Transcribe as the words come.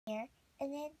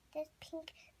and then there's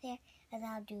pink there, and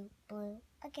I'll do blue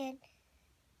again,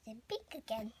 then pink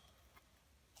again.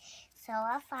 So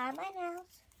I'll file my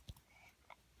nails.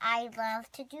 I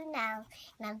love to do nails,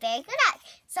 and I'm very good at it.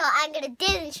 So I'm going to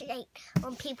demonstrate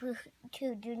on people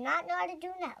who do not know how to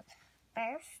do nails.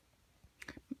 First,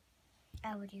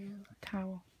 I will do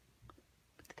towel.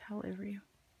 Put the towel over you.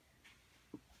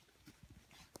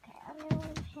 Okay, I'm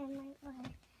going to him my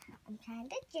leg. I'm trying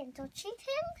to gentle treat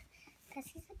him because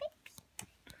he's a baby.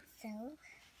 So,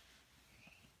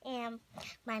 and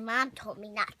my mom told me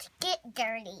not to get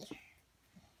dirty.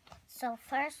 So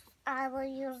first, I will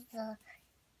use the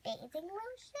bathing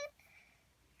lotion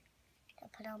to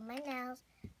put on my nails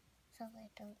so they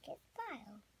don't get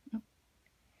filed. Nope.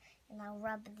 And I'll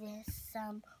rub this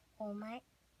on my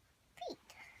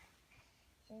feet.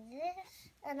 And this,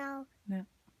 and I'll... No.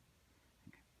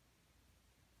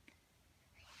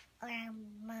 Or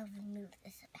I'm going to move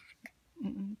this back.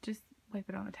 Just wipe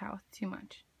it on the towel. It's too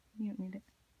much. You don't need it.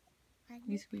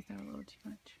 You squeeze out a little too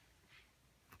much.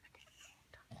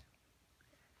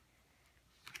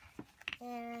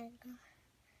 And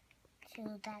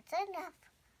so that's enough.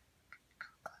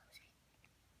 I'll close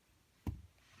it.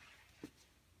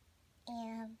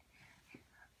 And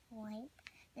wipe.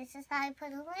 This is how I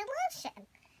put on my lotion.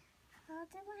 I'll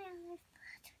do my other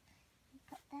foot.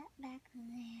 Put that back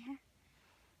there.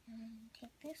 And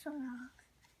take this one off.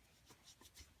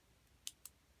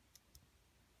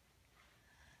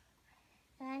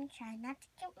 And try not to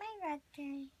get my rug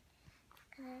dirty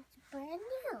because it's brand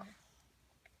new.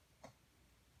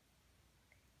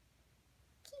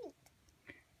 Cute.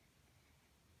 So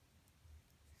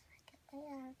I get my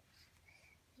arms.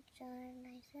 Make sure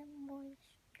they're nice and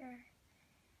moisture.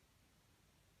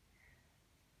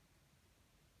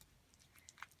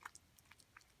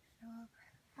 So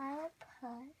I'll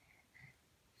put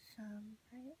some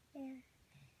right there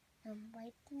and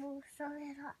wipe most of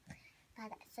it off.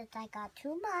 But since I got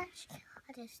too much,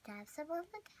 I'll just dab some on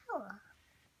the towel.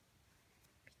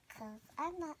 Because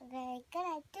I'm not very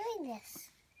good at doing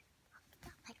this.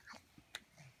 Oh my God.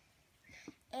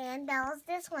 And that was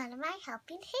just one of my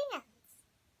helping hands.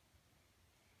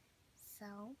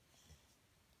 So,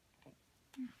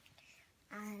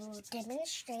 I will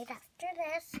demonstrate after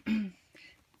this.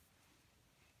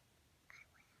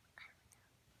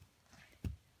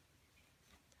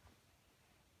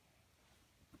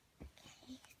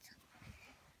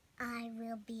 I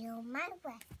will be on my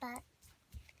wet butt.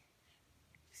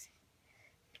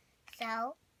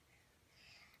 So,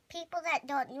 people that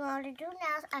don't know how to do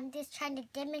nails, I'm just trying to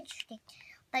demonstrate.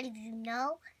 But if you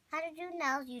know how to do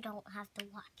nails, you don't have to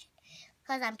watch it.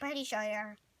 Because I'm pretty sure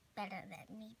you're better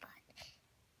than me, but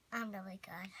I'm really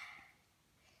good.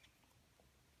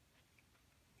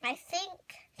 I think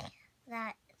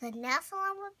that the nail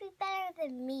salon would be better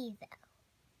than me, though.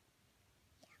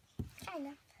 Yeah, kind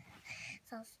of.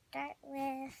 So I'll start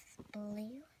with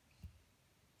blue.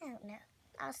 I don't know.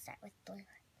 I'll start with blue.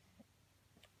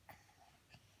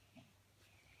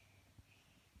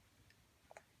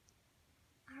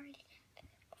 Already did.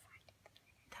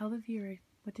 Tell the viewer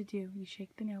what to do. You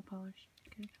shake the nail polish.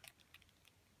 Good.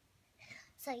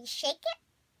 So you shake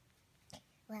it.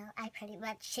 Well, I pretty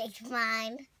much shake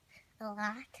mine a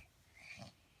lot.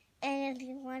 And if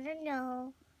you want to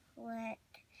know what,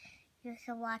 you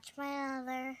can watch my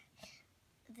other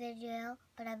video,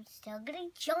 but I'm still gonna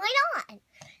join on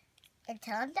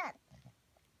until I'm done.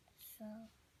 So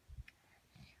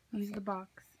use the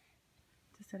box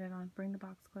to set it on. Bring the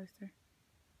box closer.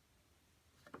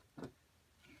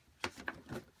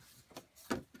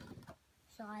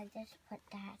 So I just put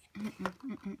that.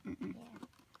 Yeah.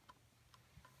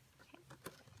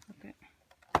 Okay.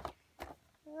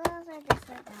 Well, I just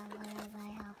put that where I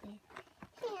help you.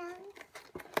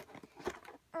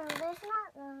 And there's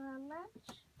not that much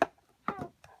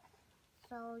help.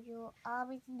 So you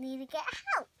always need to get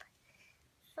help.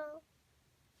 So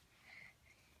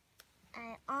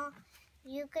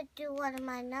you could do one of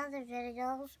my other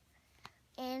videos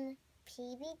in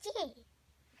PBG.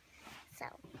 So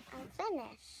I'll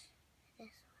finish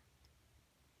this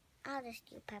one. I'll just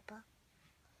do purple.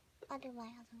 I'll do my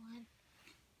other one.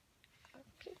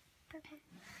 Okay, purple.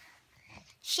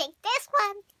 Shake this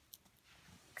one.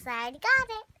 Because I already got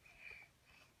it.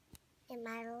 It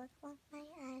might look like my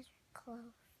eyes are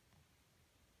closed.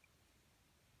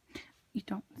 You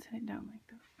don't set it down like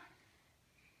that.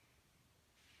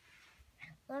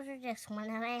 Those are just one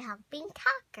of my helping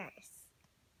talkers.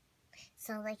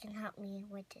 So they can help me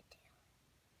what to do.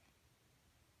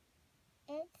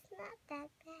 It's not that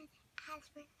bad. Ask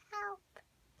for help.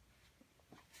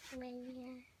 When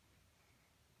you're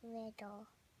little.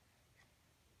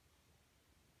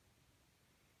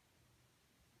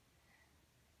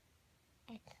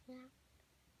 It's not.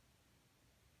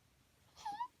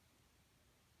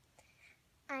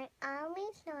 I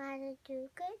always know how to do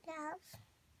good nails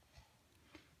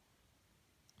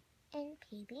in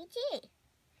PBG.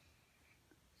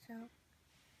 So,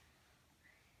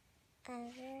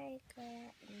 I'm very good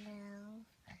at nails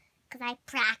because I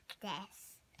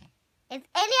practice. If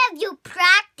any of you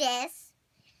practice,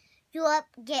 you will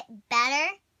get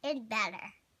better and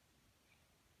better.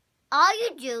 All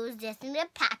you do is listen to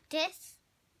practice,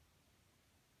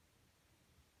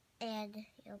 and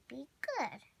you'll be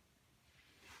good.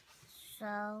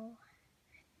 So,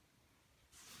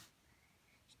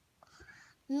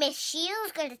 Miss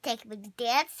Shield's going to take me to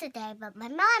dance today, but my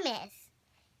mom is.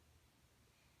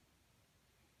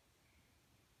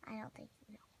 I don't think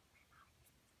you know.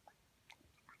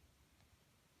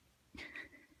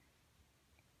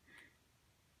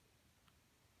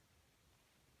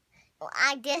 Well,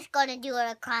 I'm just going to do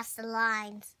it across the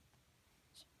lines.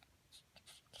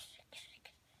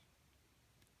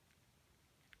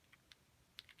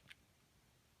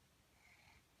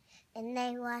 And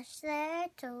they wash their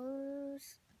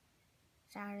toes.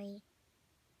 Sorry.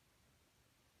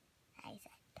 I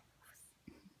said toes.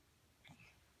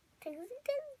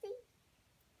 Toesy.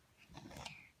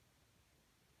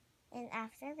 And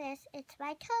after this, it's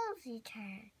my toesy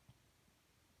turn.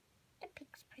 The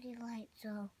pink's pretty light,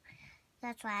 so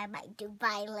that's why I might do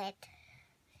violet.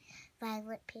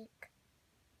 Violet pink.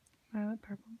 Violet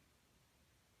purple.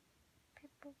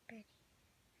 Purple pretty.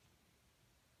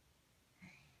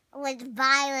 With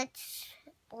violet,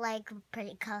 like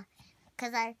pretty color,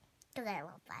 cause I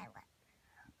love violet.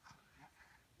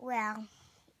 Well,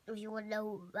 if you want to know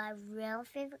what my real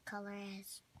favorite color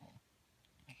is,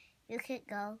 you could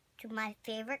go to my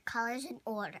favorite colors in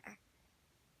order.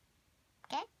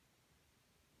 Okay?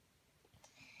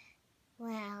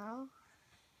 Well,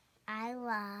 I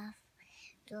love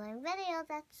doing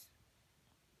videos.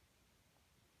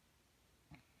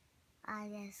 I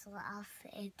just love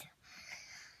it.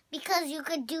 Because you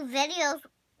could do videos,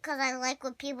 because I like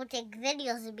when people take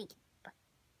videos of me, but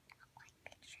I don't like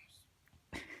pictures.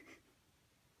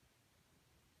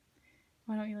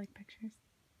 Why don't you like pictures?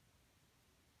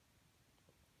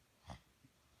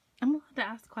 I'm allowed to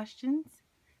ask questions.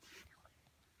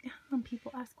 Yeah,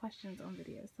 people ask questions on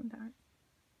videos sometimes.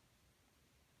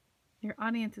 Your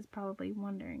audience is probably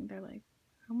wondering. They're like,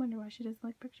 I wonder why she doesn't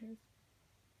like pictures.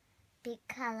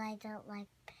 Because I don't like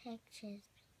pictures.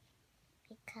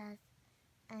 Because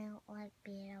I don't like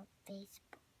being on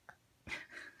Facebook.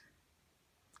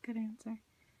 That's a good answer.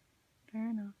 Fair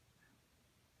enough.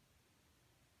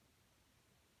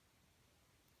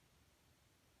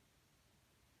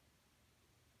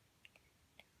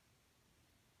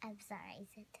 I'm sorry, I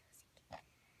said toes.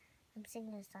 I'm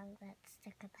singing a song that's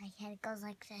stuck in my head. It goes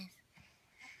like this.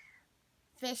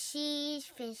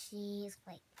 Fishies, fishies.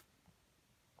 Wait.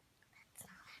 That's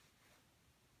not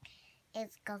it.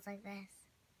 It goes like this.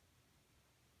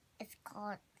 It's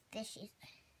called Fishies.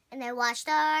 And they washed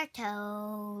our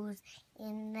toes.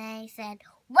 And they said,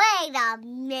 wait a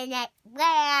minute,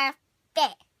 we're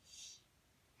fish.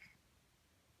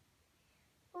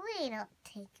 We don't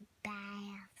take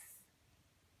baths.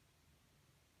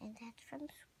 And that's from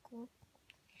school.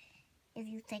 If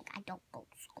you think I don't go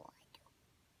to school, I do.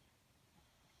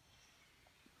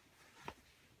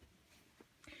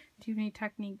 Do you have any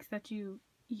techniques that you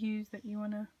use that you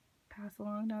want to pass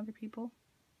along to other people?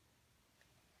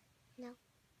 No.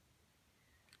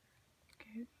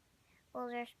 Okay. Well,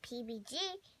 there's PBG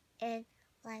and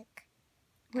like...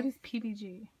 What is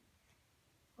PBG?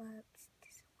 Well, it's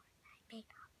this word I made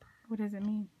up. What does it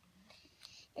mean?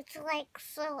 It's like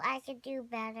so I could do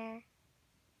better.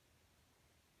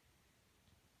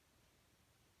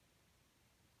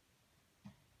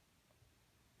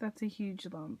 That's a huge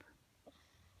lump.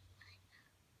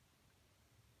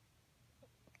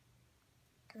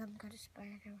 And I'm going to spread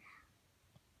it around.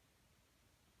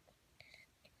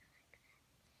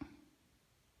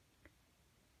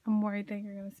 I'm worried that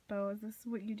you're going to spill. Is this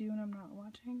what you do when I'm not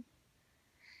watching?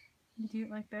 You do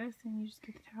it like this and you just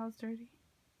get the towels dirty?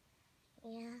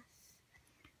 Yes.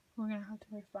 We're going to have to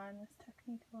refine this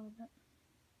technique a little bit.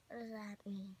 What does that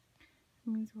mean? It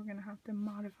means we're going to have to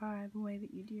modify the way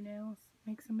that you do nails.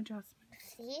 Make some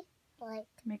adjustments. See? Like...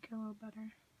 Make it a little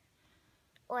better.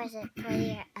 Or is it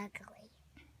pretty or ugly?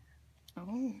 Oh,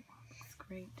 looks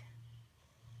great.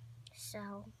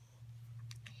 So...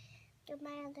 Do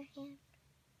my other hand.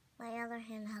 My other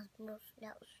hand has most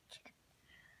nose chip.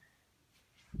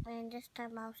 And this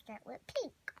time I'll start with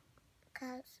pink.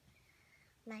 Because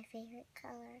my favorite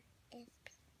color is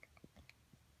pink.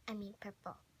 I mean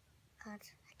purple.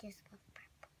 Because I just love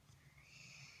purple.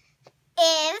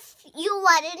 if you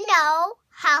want to know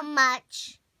how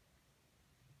much,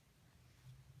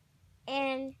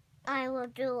 and I will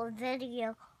do a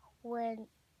video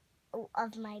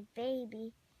of my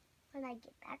baby when I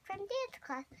get back from dance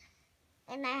class,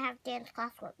 and I have dance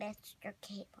class with Mr.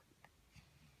 Caleb.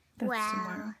 That's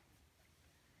tomorrow.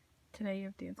 Today you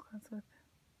have dance class with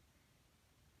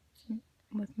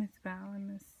Miss Val and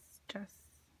Miss Jess.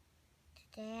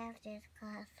 Today I have dance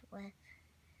class with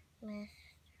Miss.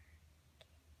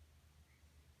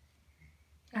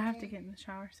 I have to get in the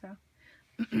shower, so.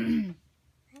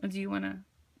 Do you want to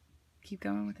keep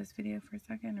going with this video for a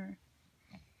second, or?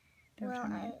 Well,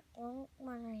 I won't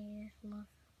want to use most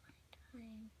of my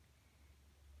time.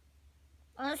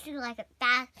 I'll just do like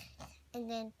that,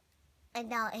 and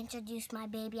I'll introduce my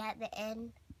baby at the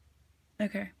end.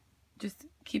 Okay. Just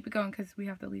keep it going because we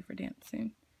have to leave for dance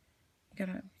soon. You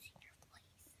gotta.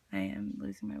 I am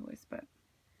losing my voice, but.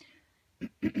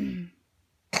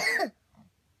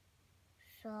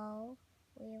 So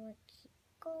we will keep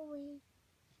going.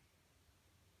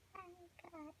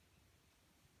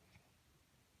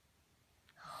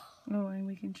 Oh, and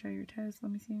we can show your toes.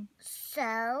 Let me see them.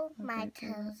 So my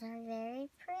toes are very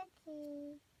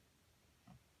pretty.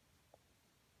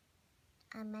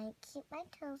 I might keep my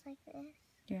toes like this.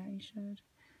 Yeah, you should.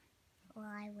 Well,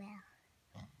 I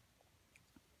will.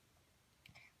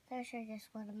 Those are just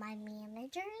one of my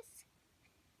managers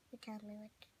who tell me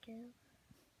what to do.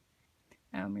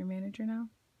 I'm your manager now?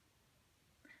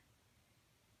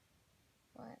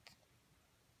 What?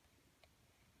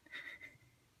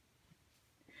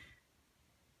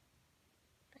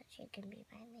 But you can be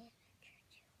my manager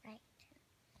too, right?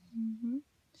 Mm-hmm.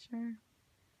 Sure.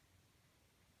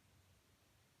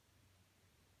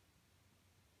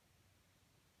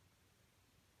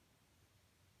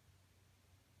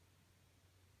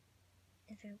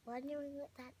 If you're wondering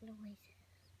what that noise is,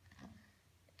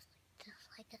 it's just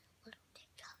like a little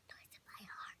TikTok noise in my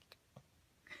heart.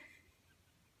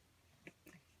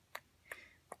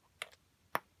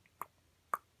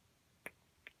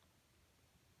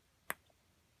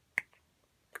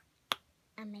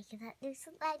 I'm making that noise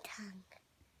with my tongue,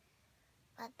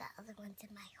 but the other one's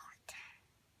in my heart.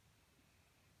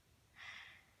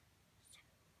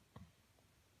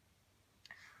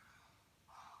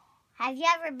 Have you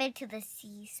ever been to the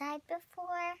seaside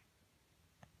before?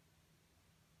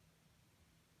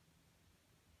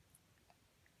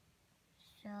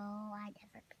 So, I've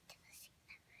never been to the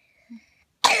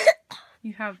seaside.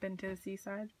 You have been to the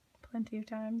seaside plenty of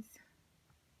times.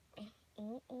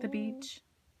 The beach.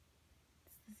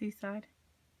 It's the seaside.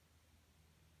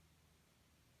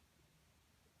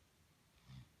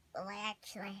 Well, I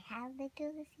actually have been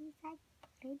to the seaside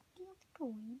plenty of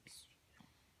times.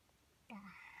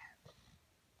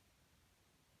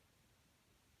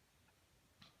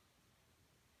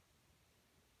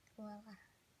 Well,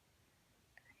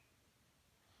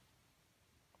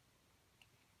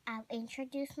 I'll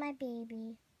introduce my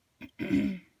baby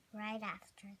right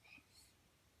after this.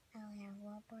 I only have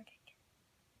one more to do.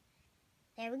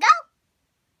 There we go.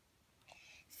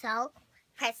 So,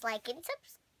 press like and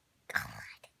subscribe. Oh,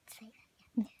 I didn't say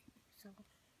that yet. So,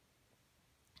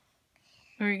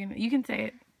 Or you can say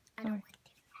it. I don't want to.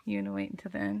 You're gonna wait until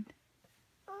the end.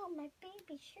 Oh, my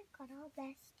baby sure got all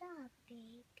messed up,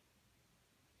 babe.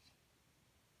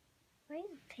 Why are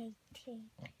you painting?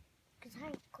 Because I,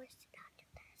 of course, did not do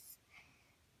this.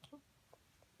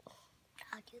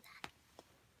 I'll do that.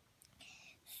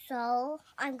 So,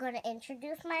 I'm going to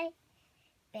introduce my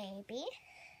baby.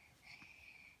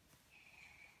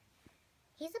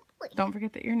 He's a boy. Don't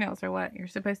forget that your nails are wet. You're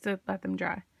supposed to let them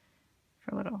dry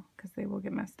for a little because they will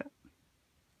get messed up.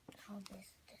 Oh,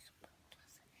 this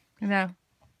No.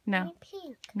 I need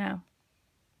pink. No.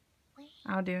 Wait.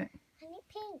 I'll do it. I need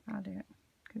pink. I'll do it.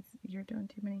 Because you're doing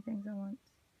too many things at once.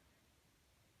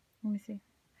 Let me see.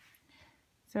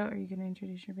 So, are you going to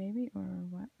introduce your baby or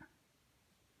what?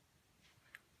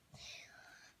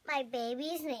 My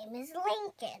baby's name is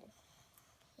Lincoln.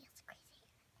 He's crazy.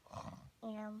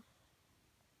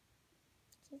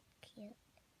 He's cute.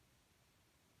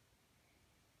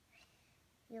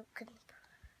 You can,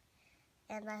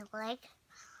 and I like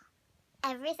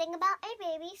everything about a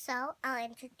baby, so I'll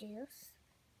introduce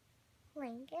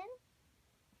Lincoln.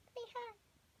 Say hi.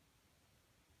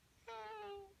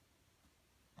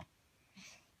 Hi.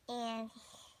 And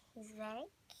he's very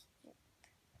cute.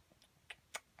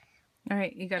 All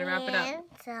right, you got to wrap it up. And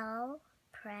so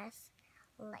press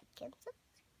like and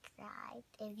subscribe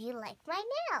if you like my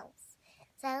nails.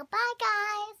 So bye,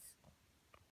 guys.